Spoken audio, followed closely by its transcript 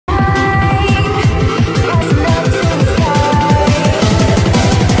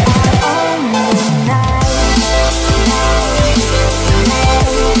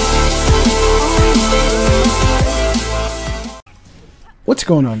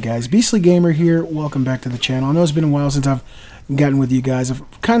going on, guys? Beastly Gamer here. Welcome back to the channel. I know it's been a while since I've gotten with you guys.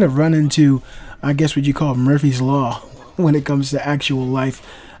 I've kind of run into, I guess what you call Murphy's Law when it comes to actual life.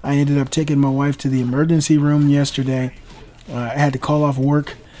 I ended up taking my wife to the emergency room yesterday. I had to call off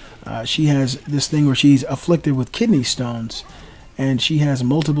work. She has this thing where she's afflicted with kidney stones, and she has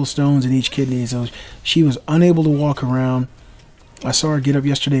multiple stones in each kidney, so she was unable to walk around. I saw her get up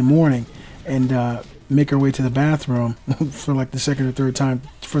yesterday morning and make her way to the bathroom for like the second or third time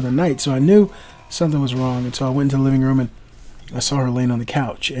for the night. So I knew something was wrong, and so I went into the living room and I saw her laying on the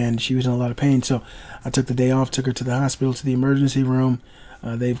couch, and she was in a lot of pain. So I took the day off, took her to the hospital, to the emergency room.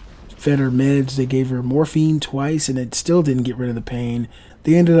 They fed her meds. They gave her morphine twice, and it still didn't get rid of the pain.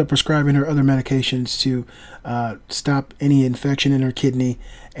 They ended up prescribing her other medications to stop any infection in her kidney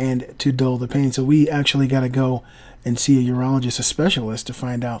and to dull the pain. So we actually got to go and see a urologist, a specialist, to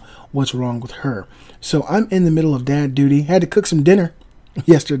find out what's wrong with her. So I'm in the middle of dad duty. Had to cook some dinner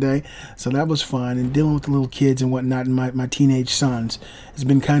yesterday, so that was fun, and dealing with the little kids and whatnot, and my teenage sons. It's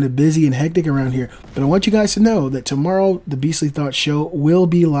been kind of busy and hectic around here, but I want you guys to know that tomorrow the Beastly Thoughts show will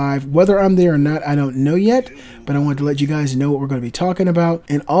be live. Whether I'm there or not, I don't know yet, but I want to let you guys know what we're going to be talking about,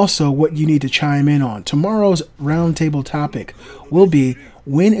 and also what you need to chime in on. Tomorrow's roundtable topic will be,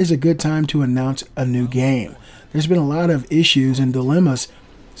 when is a good time to announce a new game? There's been a lot of issues and dilemmas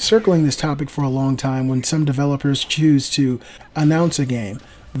circling this topic for a long time when some developers choose to announce a game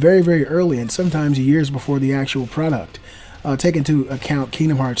very, very early, and sometimes years before the actual product. Take into account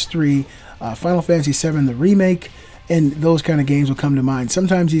Kingdom Hearts 3, Final Fantasy 7, the remake, and those kind of games will come to mind.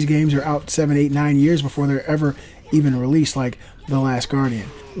 Sometimes these games are out 7, 8, 9 years before they're ever even released, like The Last Guardian.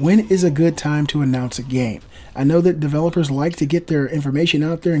 When is a good time to announce a game? I know that developers like to get their information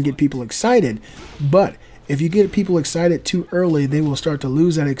out there and get people excited, but if you get people excited too early, they will start to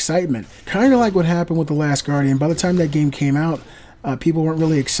lose that excitement. Kind of like what happened with The Last Guardian. By the time that game came out, people weren't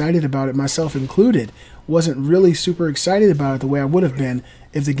really excited about it, myself included. Wasn't really super excited about it the way I would have been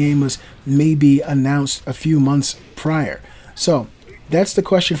if the game was maybe announced a few months prior. So that's the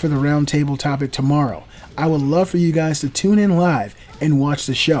question for the roundtable topic tomorrow. I would love for you guys to tune in live and watch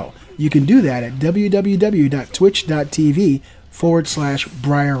the show. You can do that at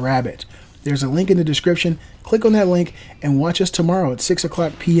www.twitch.tv/BriarRabbit. There's a link in the description. Click on that link and watch us tomorrow at 6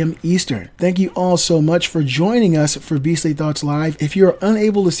 o'clock p.m. Eastern. Thank you all so much for joining us for Beastly Thoughts Live. If you're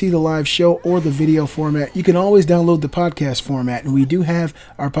unable to see the live show or the video format, you can always download the podcast format. And we do have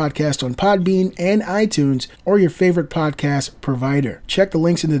our podcast on Podbean and iTunes or your favorite podcast provider. Check the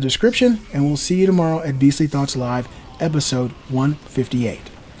links in the description, and we'll see you tomorrow at Beastly Thoughts Live, episode 158.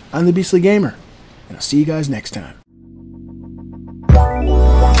 I'm the Beastly Gamer, and I'll see you guys next time.